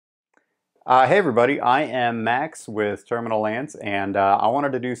Hey everybody, I am Max with Terminal Lance, and I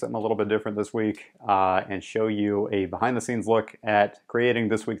wanted to do something a little bit different this week and show you a behind-the-scenes look at creating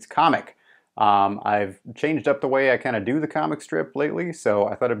this week's comic. I've changed up the way I kind of do the comic strip lately, so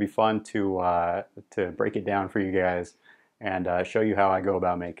I thought it'd be fun to break it down for you guys and show you how I go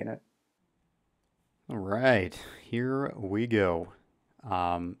about making it. All right, here we go.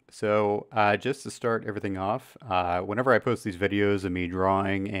 Just to start everything off, whenever I post these videos of me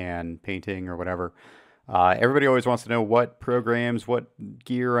drawing and painting or whatever, everybody always wants to know what programs, what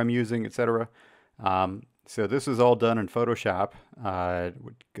gear I'm using, etc. So this is all done in Photoshop,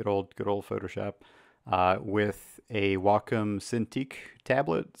 good old Photoshop, with a Wacom Cintiq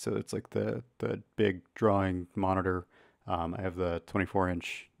tablet. So it's like the big drawing monitor. I have the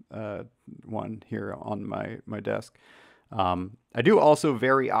 24-inch one here on my desk. I do also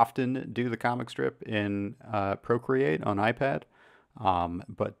very often do the comic strip in Procreate on iPad,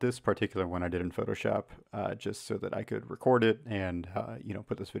 but this particular one I did in Photoshop just so that I could record it and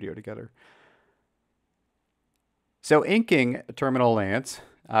put this video together. So inking Terminal Lance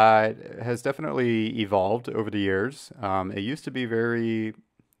has definitely evolved over the years. It used to be very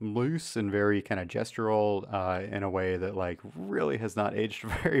loose and very kind of gestural in a way that like really has not aged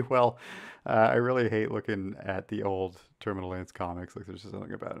very well. I really hate looking at the old Terminal Lance comics. Like there's just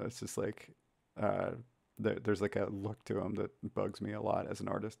something about it. It's just like uh, there's like a look to them that bugs me a lot as an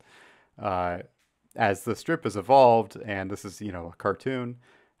artist. Uh, as the strip has evolved, and this is a cartoon,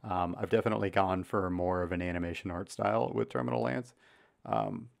 I've definitely gone for more of an animation art style with Terminal Lance.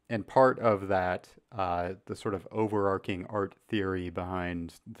 And part of that, the sort of overarching art theory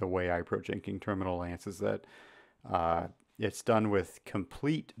behind the way I approach inking Terminal Lance is that uh, it's done with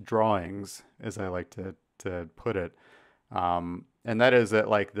complete drawings, as I like to put it. And that is that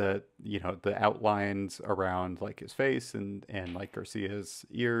like the outlines around like his face and like Garcia's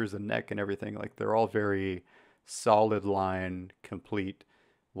ears and neck and everything, like they're all very solid line, complete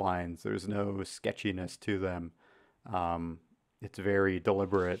lines. There's no sketchiness to them. Um, it's very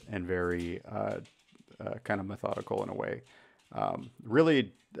deliberate and very kind of methodical in a way.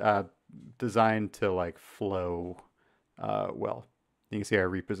 Really designed to like flow well. You can see I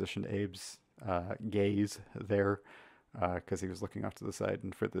repositioned Abe's gaze there because he was looking off to the side.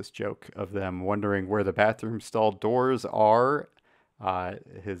 And for this joke of them wondering where the bathroom stall doors are,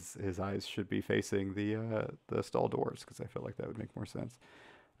 his eyes should be facing the stall doors because I feel like that would make more sense.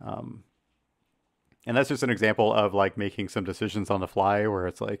 Um, and that's just an example of like making some decisions on the fly where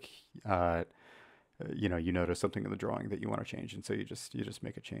it's like uh, you notice something in the drawing that you want to change, and so you just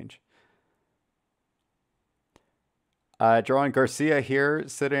make a change. Drawing Garcia here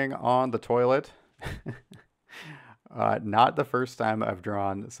sitting on the toilet. Not the first time I've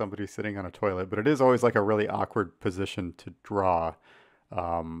drawn somebody sitting on a toilet, but it is always like a really awkward position to draw,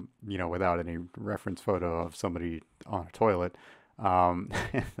 without any reference photo of somebody on a toilet. Um,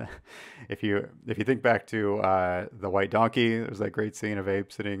 if you think back to the White Donkey, there's that great scene of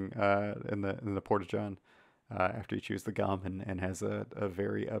Abe sitting in the porta john after he chews the gum and has a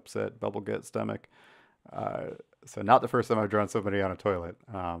very upset bubble gut stomach. Uh, so not the first time I've drawn somebody on a toilet,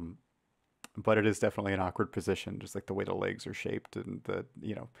 but it is definitely an awkward position, just like the way the legs are shaped and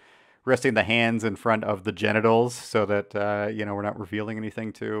resting the hands in front of the genitals so that we're not revealing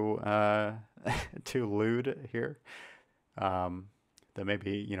anything too too lewd here. Um, that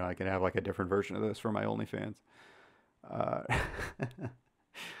maybe I can have like a different version of this for my OnlyFans. Uh,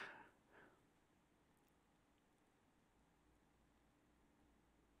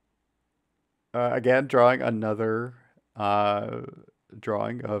 again, drawing another uh,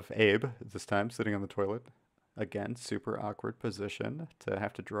 drawing of Abe, this time sitting on the toilet. Again, super awkward position to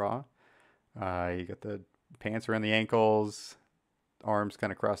have to draw. You got the pants around the ankles, arms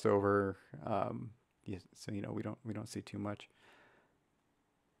kind of crossed over. So we don't see too much.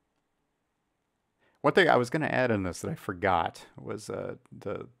 One thing I was going to add in this that I forgot was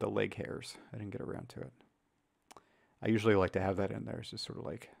the leg hairs. I didn't get around to it. I usually like to have that in there. It's just sort of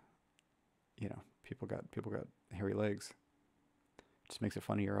like people got hairy legs. It just makes it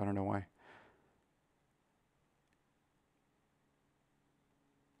funnier. I don't know why.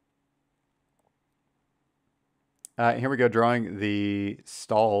 Here we go, drawing the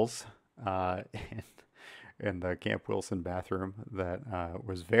stalls in, in the Camp Wilson bathroom. That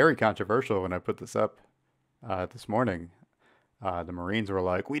was very controversial when I put this up this morning. The Marines were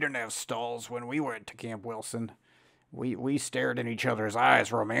like, "We didn't have stalls when we went to Camp Wilson. We stared in each other's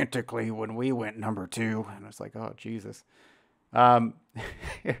eyes romantically when we went number two." And I was like, "Oh Jesus." Um,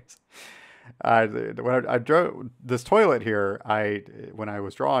 when I drew this toilet here, when I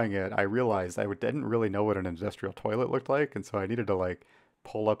was drawing it, I realized didn't really know what an industrial toilet looked like, and so I needed to like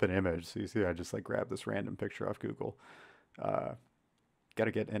pull up an image. So you see, I just like grabbed this random picture off Google. Uh, Got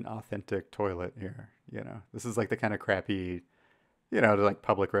to get an authentic toilet here. You know, this is like the kind of crappy, the like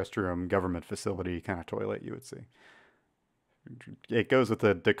public restroom, government facility kind of toilet you would see. It goes with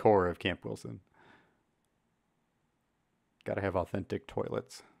the decor of Camp Wilson. Got to have authentic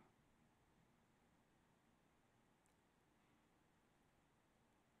toilets.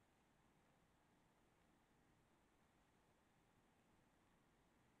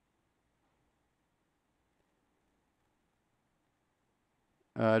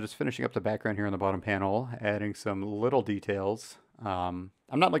 Just finishing up the background here on the bottom panel, adding some little details. I'm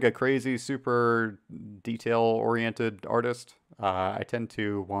not like a crazy, super detail-oriented artist. I tend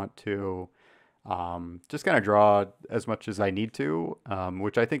to want to just kind of draw as much as I need to,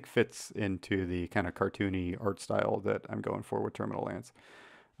 which I think fits into the kind of cartoony art style that I'm going for with Terminal Lance.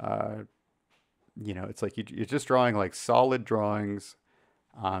 Uh, it's like you're just drawing like solid drawings.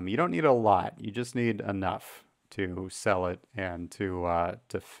 You don't need a lot. You just need enough to sell it and to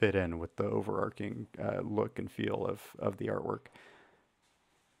fit in with the overarching look and feel of the artwork.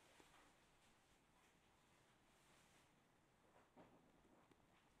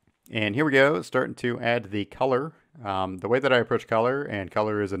 And here we go, starting to add the color. The way that I approach color, and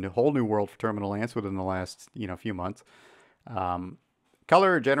color is a whole new world for Terminal Lance within the last few months. Um,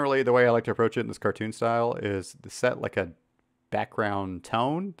 Color, generally, the way I like to approach it in this cartoon style is to set like a background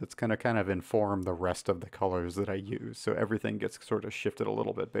tone that's going to kind of inform the rest of the colors that I use. So everything gets sort of shifted a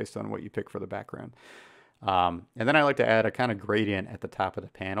little bit based on what you pick for the background. And then I like to add a kind of gradient at the top of the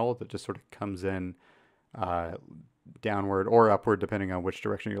panel that just sort of comes in uh, downward or upward depending on which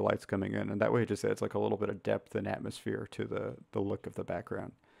direction your light's coming in. And that way it just adds like a little bit of depth and atmosphere to the look of the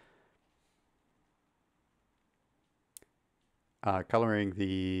background. Coloring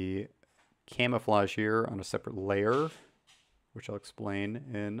the camouflage here on a separate layer, which I'll explain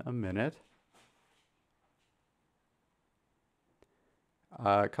in a minute.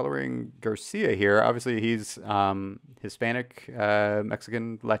 Coloring Garcia here, obviously he's Hispanic,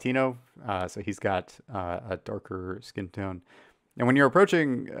 Mexican, Latino, so he's got a darker skin tone. And when you're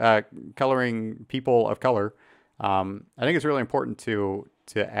approaching coloring people of color, I think it's really important to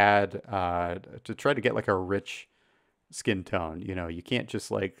add to try to get like a rich skin tone. You can't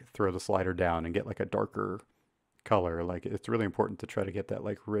just like throw the slider down and get like a darker color. Like it's really important to try to get that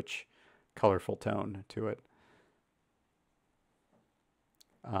like rich, colorful tone to it.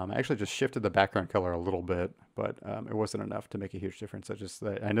 I actually just shifted the background color a little bit, but it wasn't enough to make a huge difference.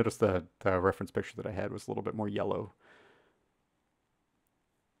 I noticed the reference picture that I had was a little bit more yellow.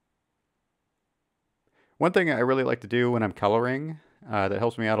 One thing I really like to do when I'm coloring that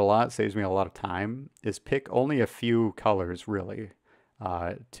helps me out a lot, saves me a lot of time, is pick only a few colors really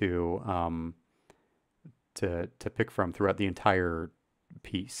to pick from throughout the entire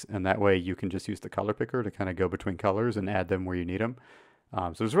piece, and that way you can just use the color picker to kind of go between colors and add them where you need them.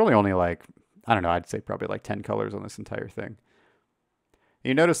 So there's really only like, I don't know, I'd say probably like 10 colors on this entire thing.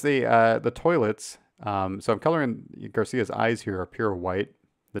 You notice the toilets. So I'm coloring Garcia's eyes here are pure white.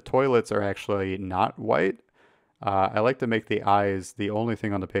 The toilets are actually not white. I like to make the eyes the only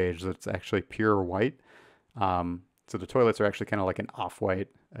thing on the page that's actually pure white. So the toilets are actually kind of like an off-white.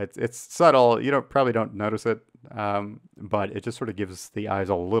 It's subtle. You probably don't notice it, but it just sort of gives the eyes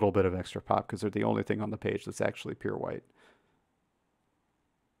a little bit of extra pop because they're the only thing on the page that's actually pure white.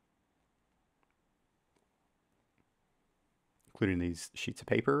 Including these sheets of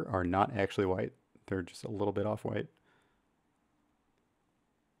paper are not actually white. They're just a little bit off-white.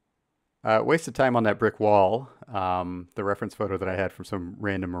 Wasted time on that brick wall. The reference photo that I had from some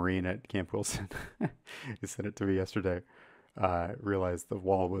random Marine at Camp Wilson. He sent it to me yesterday. Realized the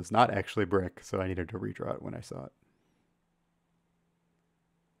wall was not actually brick, so I needed to redraw it when I saw it.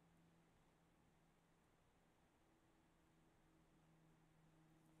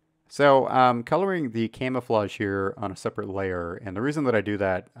 So coloring the camouflage here on a separate layer, and the reason that I do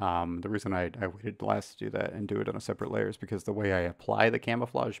that, the reason I waited last to do that and do it on a separate layer is because the way I apply the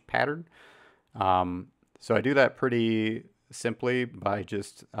camouflage pattern. So I do that pretty simply by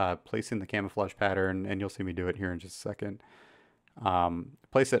just placing the camouflage pattern, and you'll see me do it here in just a second.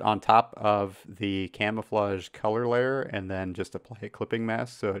 Place it on top of the camouflage color layer and then just apply a clipping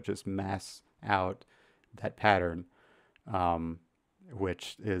mask so it just masks out that pattern.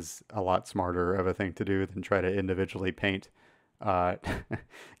 Which is a lot smarter of a thing to do than try to individually paint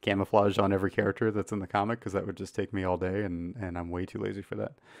camouflage on every character that's in the comic, because that would just take me all day, and I'm way too lazy for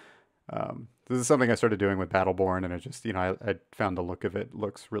that. This is something I started doing with Battleborn, and it just, I found the look of it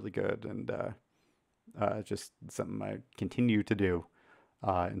looks really good, and just something I continue to do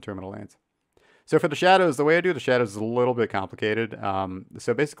in Terminal Lance. So for the shadows, the way I do the shadows is a little bit complicated.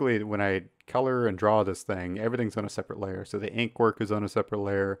 So basically, when I color and draw this thing, everything's on a separate layer. So the ink work is on a separate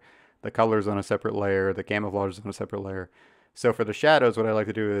layer, the color's on a separate layer, the camouflage is on a separate layer. So for the shadows, what I like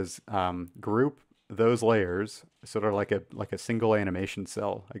to do is group those layers, sort of like a single animation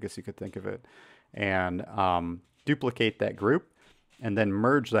cell, I guess you could think of it, and duplicate that group, and then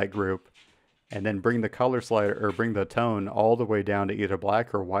merge that group, and then bring the color slider or bring the tone all the way down to either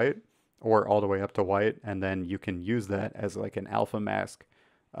black or white, or all the way up to white, and then you can use that as like an alpha mask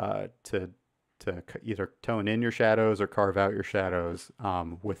to either tone in your shadows or carve out your shadows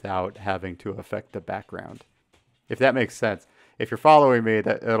without having to affect the background. If that makes sense. If you're following me,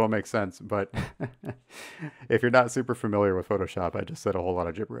 it'll make sense. But if you're not super familiar with Photoshop, I just said a whole lot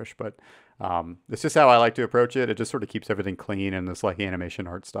of gibberish. But it's just how I like to approach it. It just sort of keeps everything clean in this like animation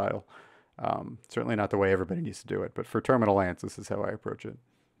art style. Certainly not the way everybody needs to do it. But for terminal ants, this is how I approach it.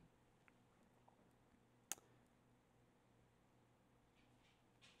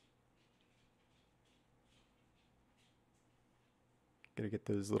 Gotta get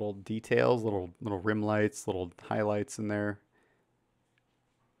those little details, little rim lights, little highlights in there.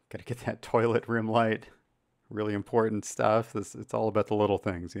 Gotta get that toilet rim light. Really important stuff. It's all about the little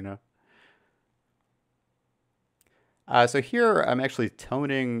things, you know. So here I'm actually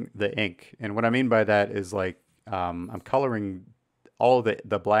toning the ink, and what I mean by that is like I'm coloring all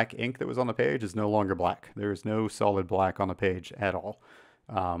the black ink that was on the page is no longer black. There is no solid black on the page at all.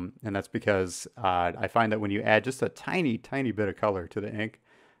 And that's because I find that when you add just a tiny, tiny bit of color to the ink,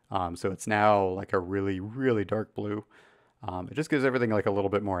 so it's now like a really, really dark blue, it just gives everything like a little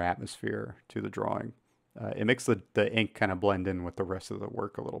bit more atmosphere to the drawing. It makes the ink kind of blend in with the rest of the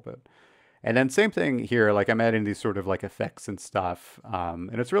work a little bit. And then same thing here, like I'm adding these sort of like effects and stuff,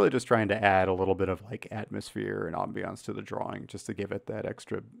 and it's really just trying to add a little bit of like atmosphere and ambiance to the drawing, just to give it that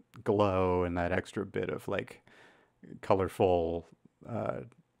extra glow and that extra bit of like colorful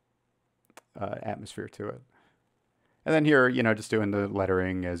atmosphere to it. And then here, you know, just doing the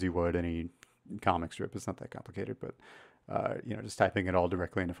lettering as you would any comic strip. It's not that complicated, but you know, just typing it all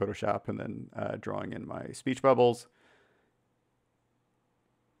directly into Photoshop and then drawing in my speech bubbles.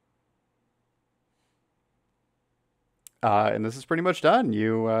 And this is pretty much done.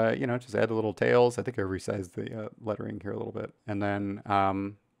 You know, just add the little tails. I think I resized the lettering here a little bit. And then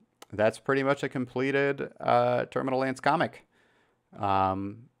that's pretty much a completed Terminal Ants comic.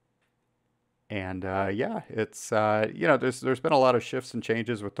 Yeah, it's you know, there's been a lot of shifts and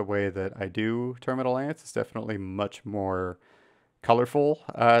changes with the way that I do Terminal Ants. It's definitely much more colorful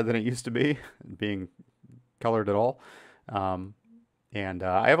than it used to be, being colored at all. I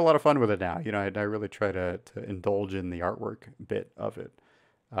have a lot of fun with it now. You know, I really try to indulge in the artwork bit of it.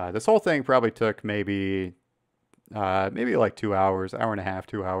 This whole thing probably took maybe like 2 hours, hour and a half,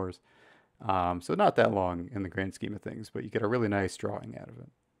 2 hours. So not that long in the grand scheme of things, but you get a really nice drawing out of it.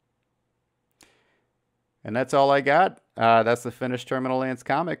 And that's all I got. That's the finished Terminal Ants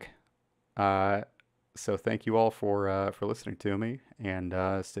comic. So thank you all for listening to me, and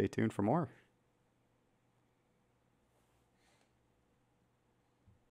stay tuned for more.